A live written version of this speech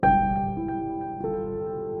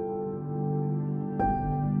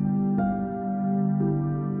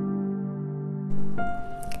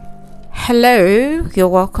Hello, you're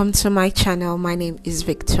welcome to my channel. My name is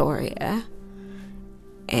Victoria,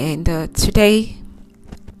 and today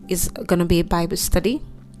is gonna be a Bible study,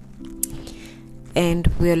 and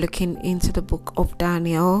we're looking into the book of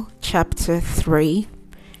Daniel, chapter 3.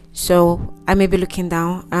 So I may be looking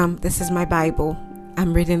down. This is my Bible.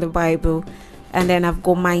 I'm reading the Bible, and then I've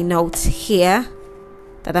got my notes here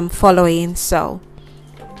that I'm following. So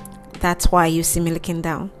that's why you see me looking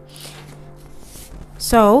down.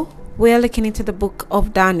 So we're looking into the book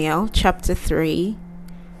of Daniel, chapter 3,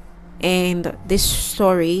 and this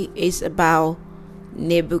story is about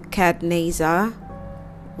Nebuchadnezzar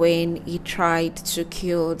when he tried to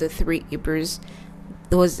kill the three Hebrews.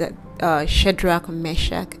 Those Shadrach,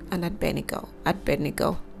 Meshach, and Abednego.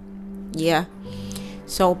 Yeah.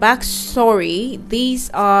 So backstory: these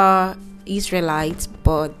are Israelites,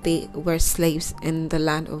 but they were slaves in the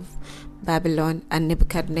land of Babylon, and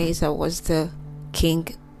Nebuchadnezzar was the king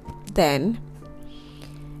then,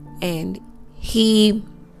 and he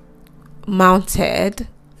mounted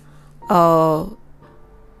an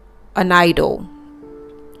idol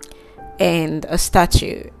and a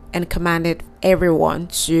statue and commanded everyone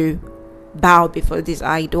to bow before this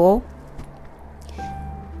idol.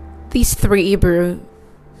 These three Hebrew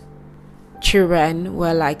children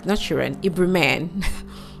were like, not children, Hebrew men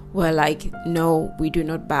were like, no, we do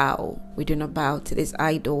not bow to this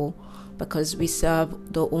idol, because we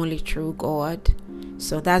serve the only true God.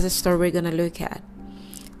 So that's the story we're going to look at.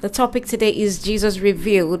 The topic today is Jesus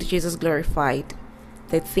revealed, Jesus glorified.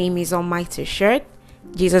 The theme is on my t-shirt.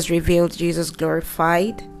 Jesus revealed, Jesus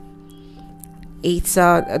glorified. It's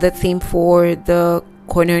the theme for the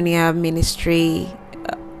Koinonia ministry.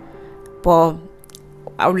 But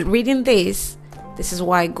reading this is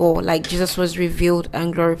why I go, like, Jesus was revealed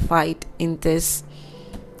and glorified in this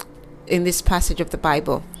passage of the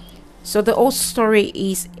Bible. So the whole story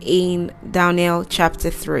is in Daniel chapter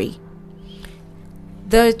 3.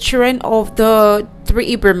 The children of the three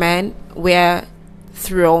Hebrew men were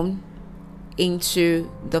thrown into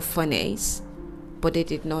the furnace, but they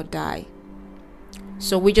did not die.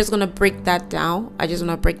 So we're just going to break that down.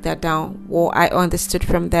 What I understood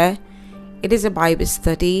from there. It is a Bible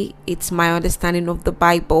study. It's my understanding of the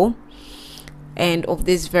Bible and of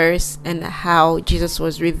this verse and how Jesus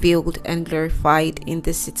was revealed and glorified in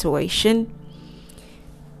this situation.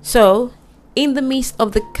 So in the midst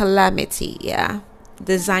of the calamity,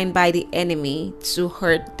 designed by the enemy to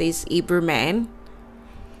hurt this Hebrew man,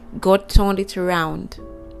 God turned it around.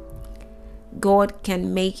 God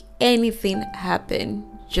can make anything happen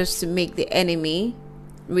just to make the enemy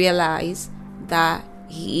realize that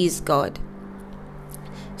he is God.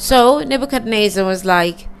 So Nebuchadnezzar was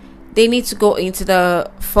like, they need to go into the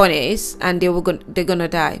furnace and they're gonna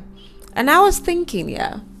die. And I was thinking,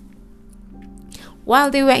 while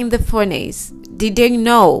they were in the furnace, did they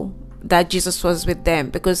know that Jesus was with them?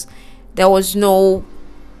 Because there was no,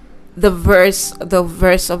 the verse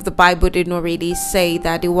of the Bible did not really say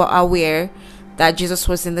that they were aware that Jesus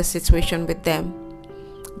was in the situation with them.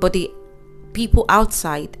 But the people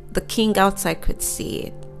outside, the king outside, could see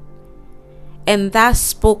it. And that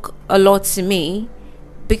spoke a lot to me,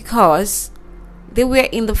 because they were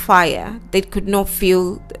in the fire. They could not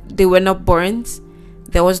feel, they were not burnt.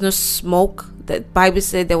 There was no smoke. The Bible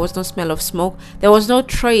said there was no smell of smoke. There was no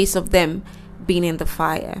trace of them being in the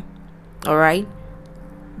fire. All right.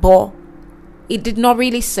 But it did not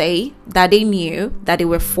really say that they knew that they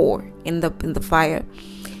were four in the fire.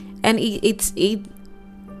 And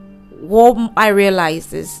what I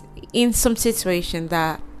realized is, in some situation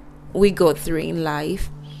that we go through in life,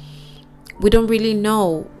 we don't really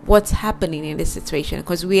know what's happening in this situation,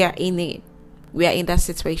 because we are in it. We are in that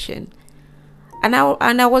situation. And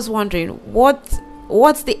I was wondering,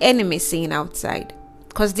 what's the enemy seeing outside?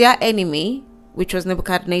 Because their enemy, which was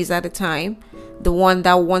Nebuchadnezzar at the time, the one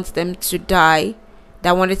that wants them to die,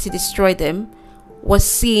 that wanted to destroy them, was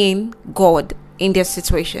seeing God in their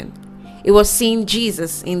situation. It was seeing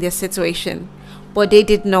Jesus in their situation. But they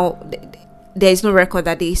did not, there is no record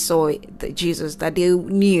that they saw Jesus, that they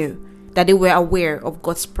knew, that they were aware of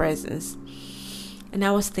God's presence. And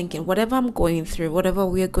I was thinking, whatever I'm going through, whatever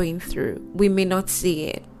we are going through, we may not see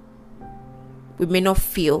it. We may not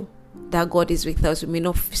feel that God is with us. We may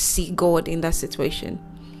not see God in that situation.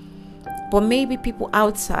 But maybe people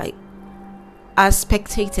outside are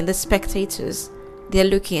spectating, the spectators, they're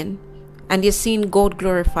looking and they're seeing God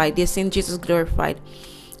glorified. They're seeing Jesus glorified.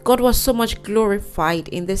 God was so much glorified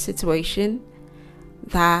in this situation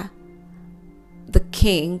that the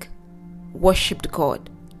king worshipped God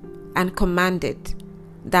and commanded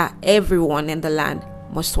that everyone in the land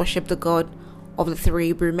must worship the God of the three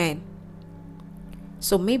Hebrew men.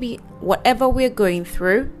 So maybe whatever we're going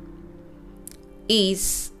through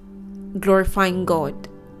is glorifying God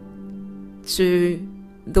to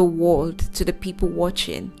the world, to the people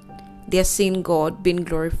watching. They're seeing God being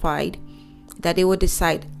glorified, that they will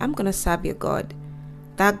decide, I'm going to serve your God.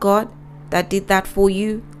 That God that did that for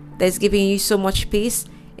you, that's giving you so much peace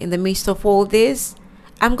in the midst of all this,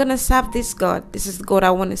 I'm going to serve this God. This is the God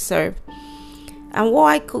I want to serve. And what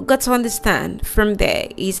I got to understand from there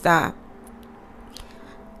is that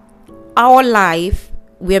our life,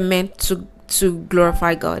 we are meant to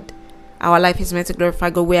glorify God. Our life is meant to glorify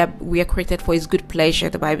God. We are created for His good pleasure,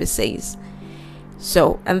 the Bible says.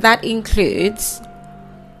 So, and that includes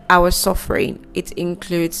our suffering. It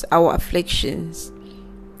includes our afflictions.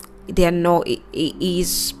 They are not. He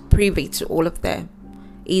is privy to all of them.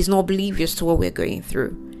 He is not oblivious to what we're going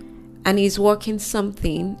through, and He's working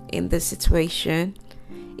something in the situation.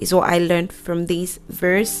 Is what I learned from this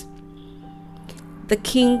verse. The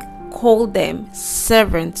King called them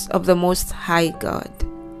servants of the Most High God.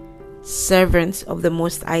 Servants of the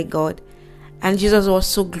Most High God. And Jesus was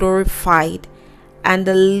so glorified and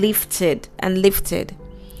lifted.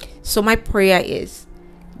 So my prayer is,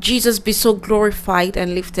 Jesus, be so glorified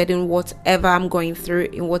and lifted in whatever I'm going through,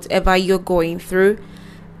 in whatever you're going through,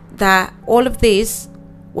 that all of this,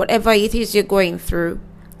 whatever it is you're going through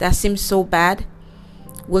that seems so bad,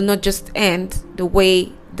 will not just end the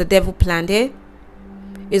way the devil planned it.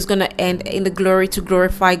 It's going to end in the glory to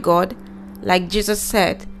glorify God. Like Jesus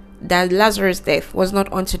said, that Lazarus' death was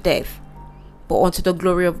not unto death, but unto the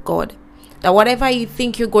glory of God. That whatever you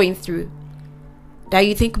think you're going through, that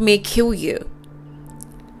you think may kill you,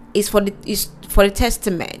 is for the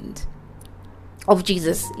testament of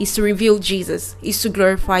Jesus, is to reveal Jesus, is to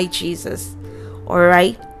glorify Jesus.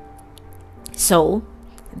 Alright? So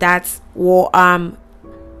that's what I'm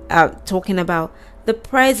talking about. The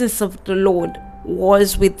presence of the Lord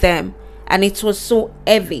was with them, and it was so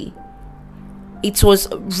heavy. It was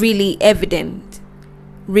really evident.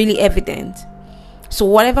 So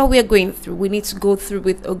whatever we are going through, we need to go through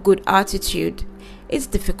with a good attitude. It's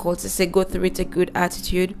difficult to say go through with a good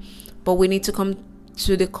attitude, but we need to come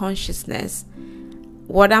to the consciousness.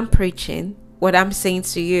 What I'm preaching, what I'm saying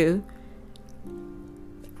to you,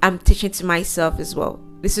 I'm teaching to myself as well.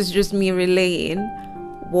 This is just me relaying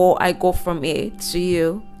what I got from it to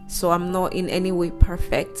you. So I'm not in any way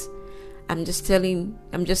perfect. I'm just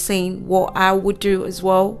saying what I would do as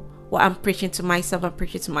well. What I'm preaching to myself, I'm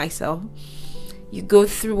preaching to myself. You go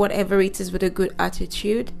through whatever it is with a good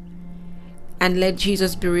attitude, and let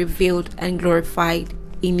Jesus be revealed and glorified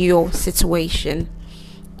in your situation.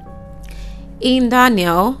 In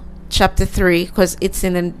Daniel chapter 3, because it's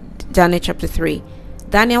in Daniel chapter 3,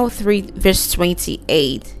 Daniel 3 verse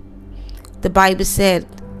 28, the Bible said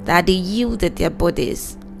that they yielded their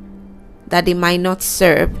bodies, that they might not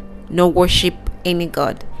serve nor worship any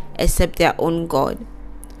God except their own God.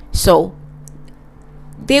 So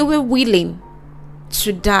they were willing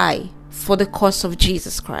to die for the cause of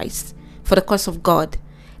Jesus Christ, for the cause of God.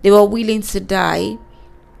 They were willing to die.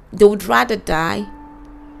 They would rather die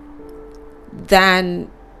than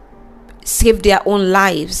save their own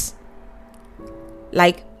lives.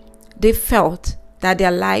 Like, they felt that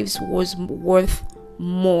their lives was worth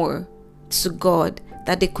more to God,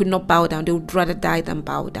 that they could not bow down. They would rather die than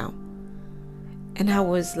bow down. And I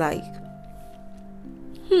was like,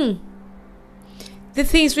 the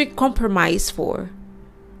things we compromise for,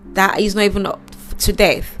 that is not even up to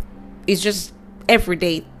death. It's just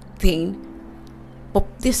everyday thing.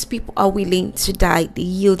 But these people are willing to die. They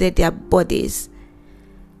yielded their bodies.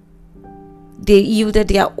 They yielded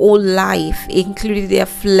their whole life, including their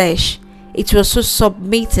flesh. It was so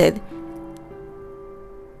submitted.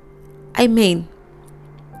 I mean,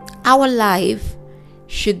 our life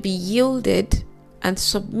should be yielded and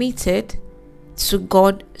submitted to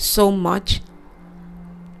God so much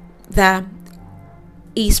that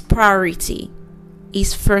His priority,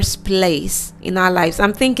 His first place in our lives.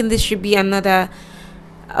 I'm thinking this should be another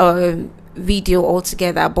video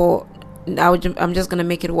altogether, but I'm just gonna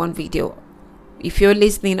make it one video. If you're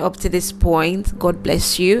listening up to this point, God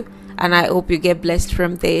bless you, and I hope you get blessed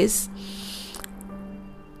from this.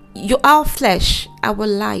 Our flesh, our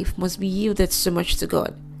life must be yielded so much to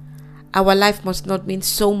God. Our life must not mean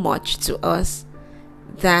so much to us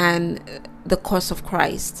than the cause of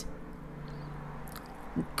Christ.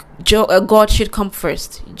 God should come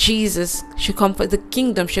first. Jesus should come first. The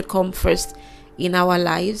kingdom should come first in our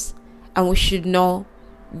lives, and we should not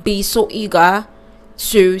be so eager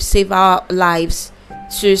to save our lives,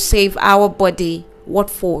 to save our body. What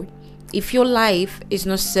for? If your life is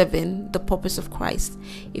not serving the purpose of Christ,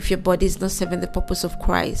 if your body is not serving the purpose of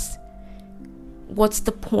Christ, what's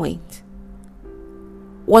the point?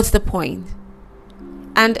 What's the point?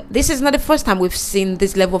 And this is not the first time we've seen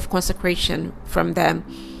this level of consecration from them.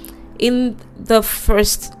 In the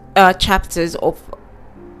first chapters of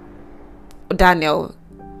Daniel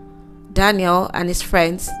and his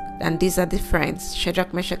friends, and these are the friends,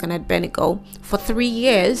 Shadrach, Meshach, and Abednego, for 3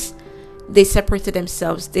 years, they separated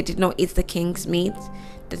themselves. They did not eat the king's meat.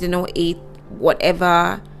 They did not eat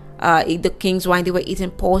whatever, eat the king's wine. They were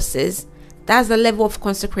eating pulses. That's the level of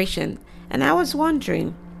consecration. And I was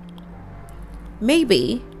wondering,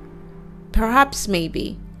 perhaps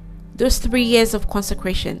maybe, those 3 years of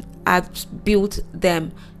consecration have built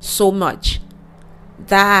them so much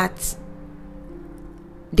that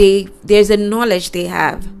there's a knowledge they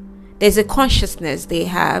have, there's a consciousness they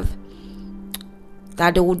have,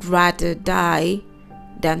 that they would rather die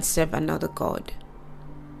than serve another God.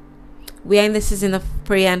 We are in the season of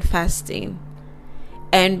prayer and fasting,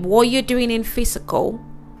 and what you're doing in physical,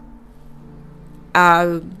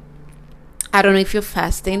 I don't know if you're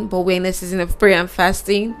fasting, but we're in the season of prayer and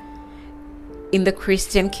fasting in the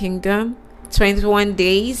Christian kingdom, 21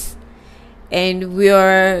 days, and we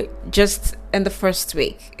are just in the first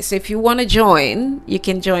week. So if you want to join, you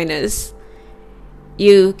can join us.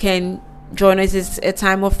 You can join us. It's a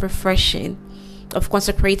time of refreshing, of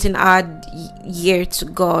consecrating our year to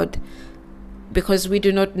God, because we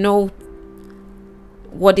do not know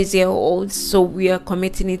what this year holds. So we are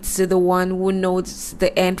committing it to the one who knows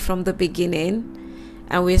the end from the beginning.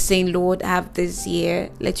 And we're saying, Lord, have this year.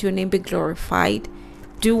 Let your name be glorified.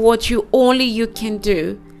 Do what only you can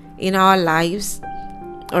do in our lives.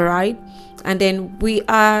 All right. And then we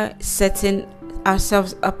are setting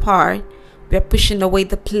ourselves apart. We are pushing away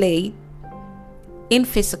the plate in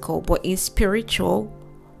physical, but in spiritual,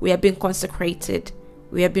 we have been consecrated.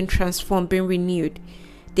 We have been transformed, been renewed.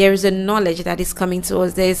 There is a knowledge that is coming to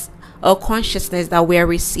us. There's a consciousness that we are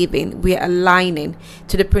receiving. We are aligning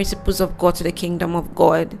to the principles of God, to the kingdom of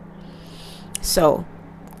God. So,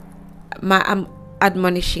 I'm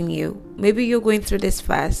admonishing you. Maybe you're going through this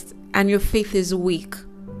fast and your faith is weak,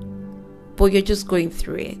 but you're just going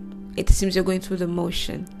through it. It seems you're going through the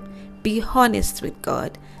motion. Be honest with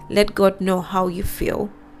God. Let God know how you feel.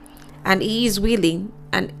 And He is willing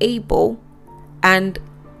and able and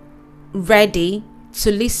ready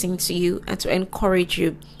to listen to you and to encourage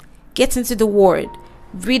you. Get into the Word.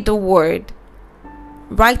 Read the Word.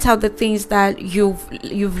 Write out the things that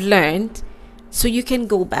you've learned, so you can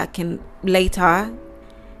go back and later,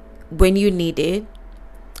 when you need it.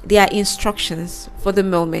 There are instructions for the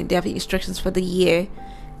moment. There are instructions for the year.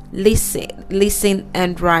 Listen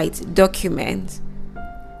and write. Document.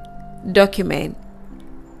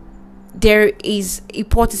 There is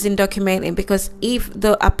importance in documenting, because if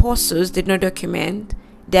the apostles did not document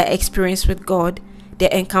their experience with God, their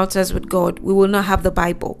encounters with God, we will not have the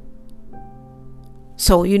Bible.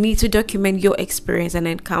 So you need to document your experience and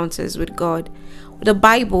encounters with God. The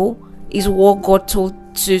Bible is what God told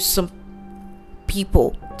to some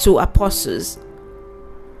people, to apostles,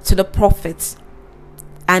 to the prophets,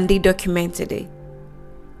 and they documented it.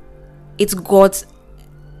 It's God's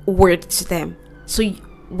word to them. So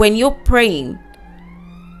when you're praying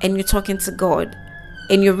and you're talking to God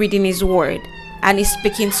and you're reading His word and He's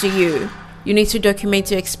speaking to you, you need to document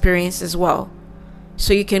your experience as well,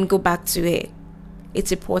 so you can go back to it.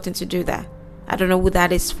 It's important to do that. I don't know who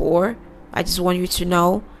that is for. I just want you to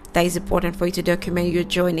know that it's important for you to document your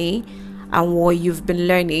journey and what you've been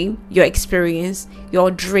learning, your experience, your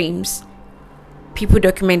dreams. People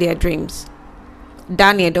document their dreams.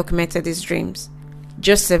 Daniel documented his dreams.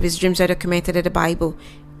 Joseph, his dreams are documented in the Bible.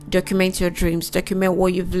 Document your dreams. Document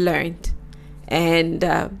what you've learned. And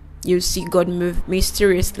you'll see God move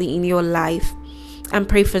mysteriously in your life. And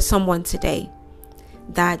pray for someone today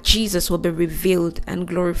that Jesus will be revealed and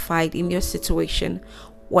glorified in your situation,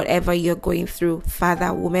 whatever you're going through. Father,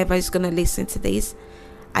 whomever is going to listen to this,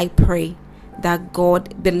 I pray that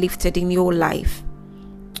God be lifted in your life.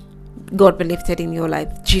 God be lifted in your life.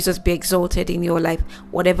 Jesus be exalted in your life.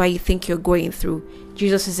 Whatever you think you're going through,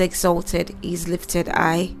 Jesus is exalted. He's lifted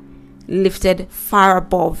high, lifted far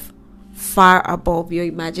above your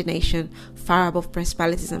imagination, far above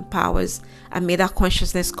principalities and powers. And may that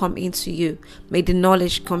consciousness come into you. May the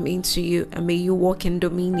knowledge come into you, and may you walk in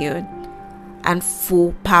dominion and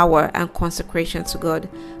full power and consecration to God.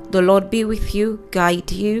 The Lord be with you,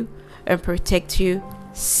 guide you, and protect you.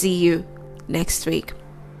 See you next week.